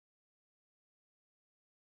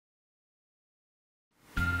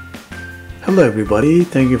Hello everybody,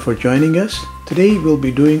 thank you for joining us. Today we'll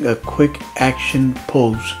be doing a quick action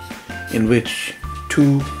pose in which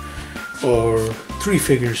 2 or 3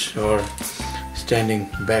 figures are standing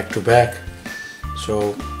back to back.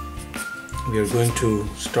 So we are going to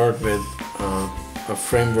start with a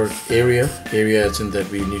framework area as in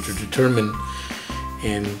that we need to determine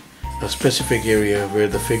in a specific area where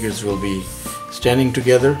the figures will be standing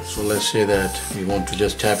together. So let's say that we want to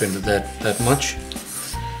just tap into that much,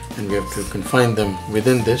 and we have to confine them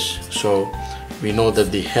within this. So we know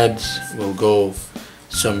that the heads will go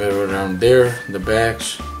somewhere around there, the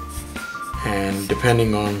backs, and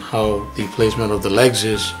depending on how the placement of the legs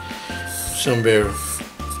is, somewhere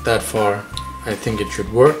that far I think it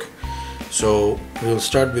should work. So we'll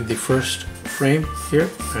start with the first frame here,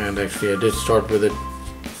 and actually I did start with it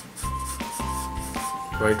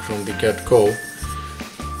right from the get-go.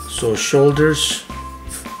 So shoulders,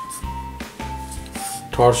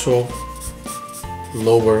 torso,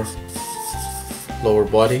 lower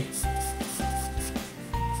body,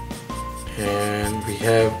 and we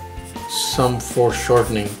have some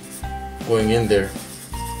foreshortening going in there.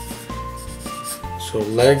 So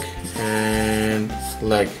leg and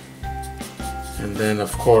leg, and then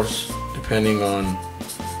of course depending on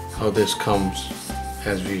how this comes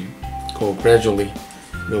as we go gradually,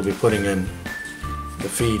 we'll be putting in the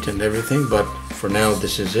feet and everything, but for now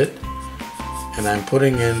this is it. And I'm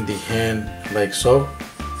putting in the hand like so.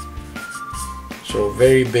 So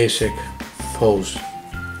very basic pose.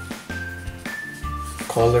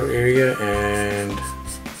 Collar area, and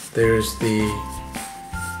there's the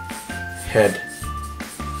head.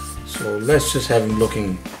 So let's just have him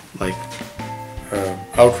looking like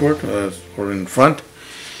outward or in front.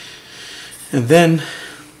 And then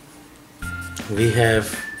we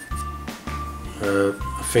have a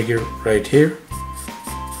figure right here.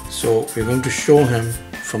 So we're going to show him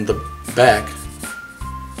from the back,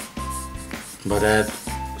 but at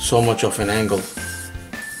so much of an angle.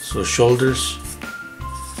 So shoulders,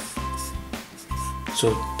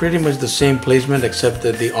 so pretty much the same placement except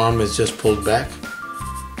that the arm is just pulled back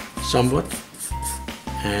somewhat,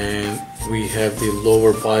 and we have the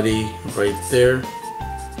lower body right there,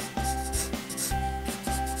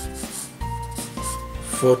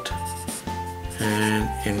 foot, and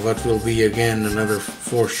in what will be again another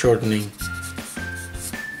foreshortening,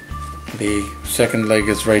 the second leg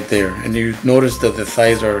is right there. And you notice that the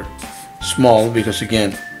thighs are small because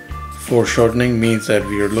again foreshortening means that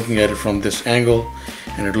we are looking at it from this angle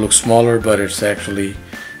and it looks smaller, but it's actually,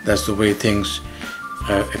 that's the way things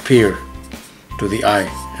appear to the eye.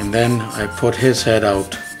 And then I put his head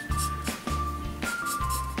out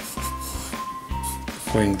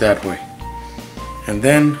going that way. And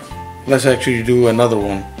then let's actually do another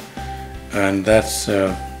one, and that's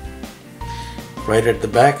right at the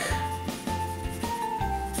back.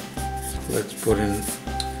 Let's put in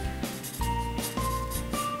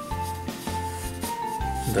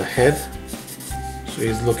the head, so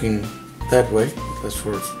he's looking that way. That's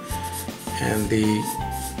for, and the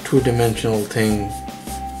two-dimensional thing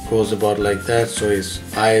goes about like that, so his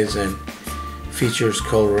eyes and features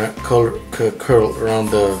curl around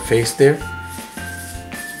the face there.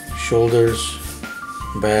 Shoulders,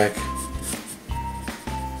 back,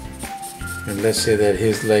 and let's say that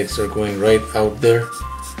his legs are going right out there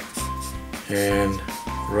and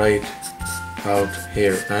right out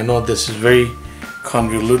here. I know this is very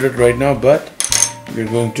convoluted right now, but we're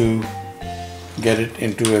going to get it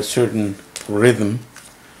into a certain rhythm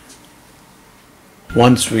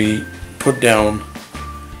once we put down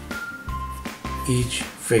each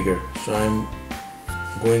figure. So I'm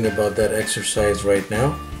going about that exercise right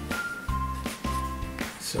now.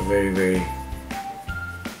 It's a very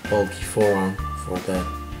bulky forearm for that.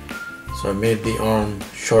 So I made the arm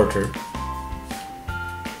shorter.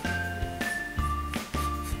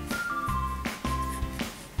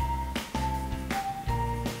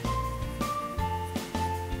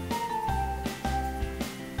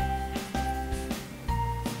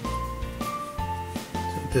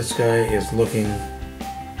 So this guy is looking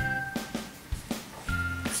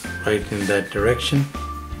right in that direction.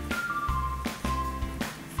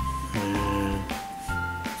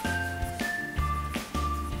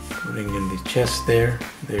 Putting in the chest there,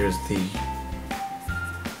 there's the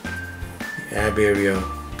ab area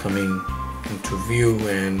coming into view,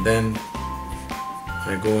 and then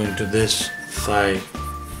I go into this thigh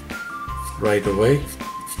right away.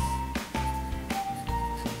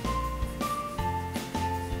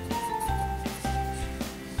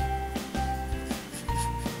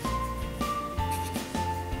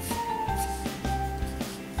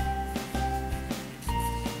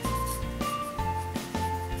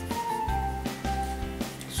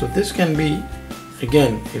 So this can be,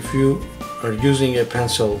 again, if you are using a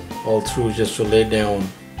pencil all through just to lay down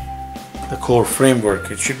the core framework,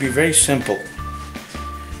 it should be very simple.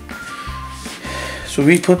 So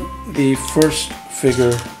we put the first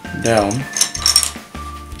figure down.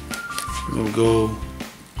 We'll go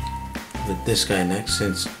with this guy next,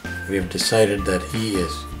 since we have decided that he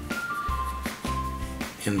is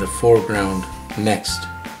in the foreground next.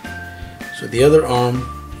 So the other arm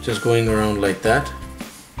just going around like that,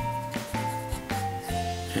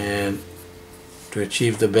 and to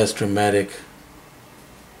achieve the best dramatic,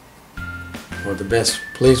 or the best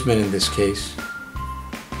placement in this case,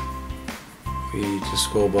 we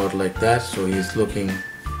just go about like that, so he's looking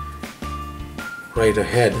right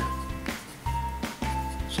ahead.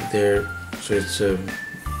 So there, so it's the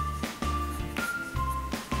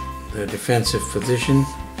defensive position.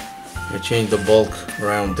 I change the bulk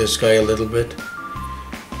around this guy a little bit,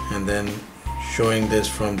 and then showing this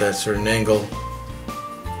from that certain angle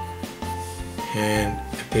and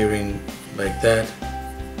appearing like that.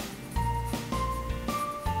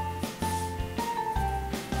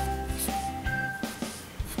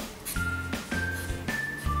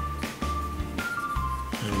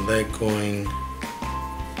 And leg going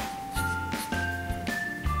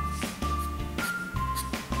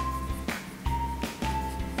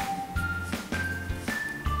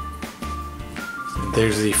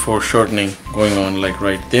there's the foreshortening going on like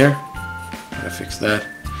right there. I fix that.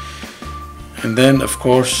 And then of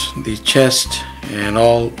course the chest and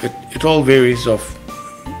all, it all varies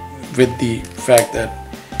with the fact that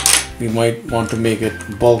we might want to make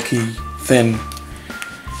it bulky, thin.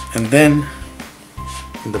 And then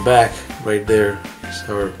in the back right there is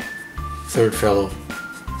our third fellow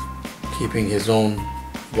keeping his own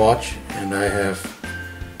watch, and I have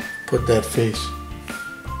put that face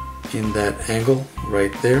in that angle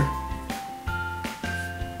right there,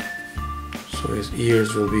 so his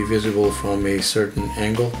ears will be visible from a certain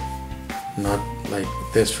angle, not like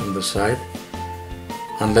this from the side,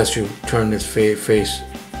 unless you turn his face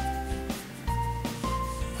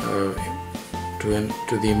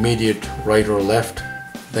to the immediate right or left,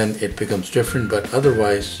 then it becomes different. But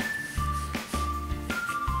otherwise,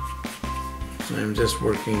 I'm just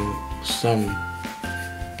working some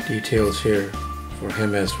details here for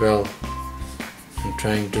him as well. I'm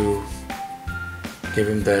trying to give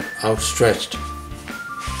him that outstretched.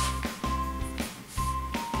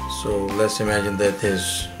 So let's imagine that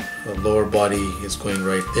his lower body is going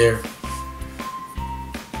right there.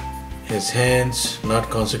 His hands, not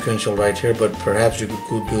consequential right here, but perhaps you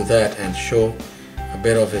could do that and show a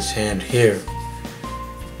bit of his hand here.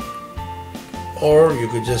 Or you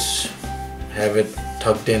could just have it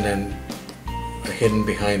tucked in and hidden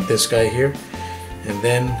behind this guy here. And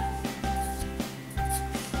then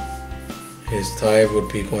his thigh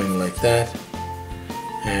would be going like that,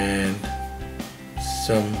 and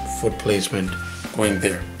some foot placement going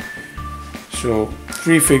there. So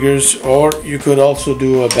 3 figures, or you could also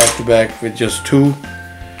do a back-to-back with just 2,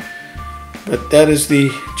 but that is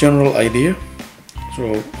the general idea.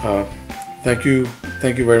 So thank you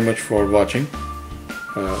very much for watching.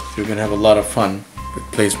 You can have a lot of fun with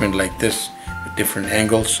placement like this with different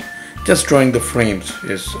angles. Just drawing the frames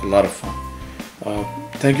is a lot of fun.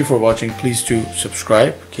 Thank you for watching. Please do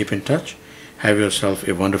subscribe, keep in touch. Have yourself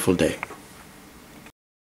a wonderful day.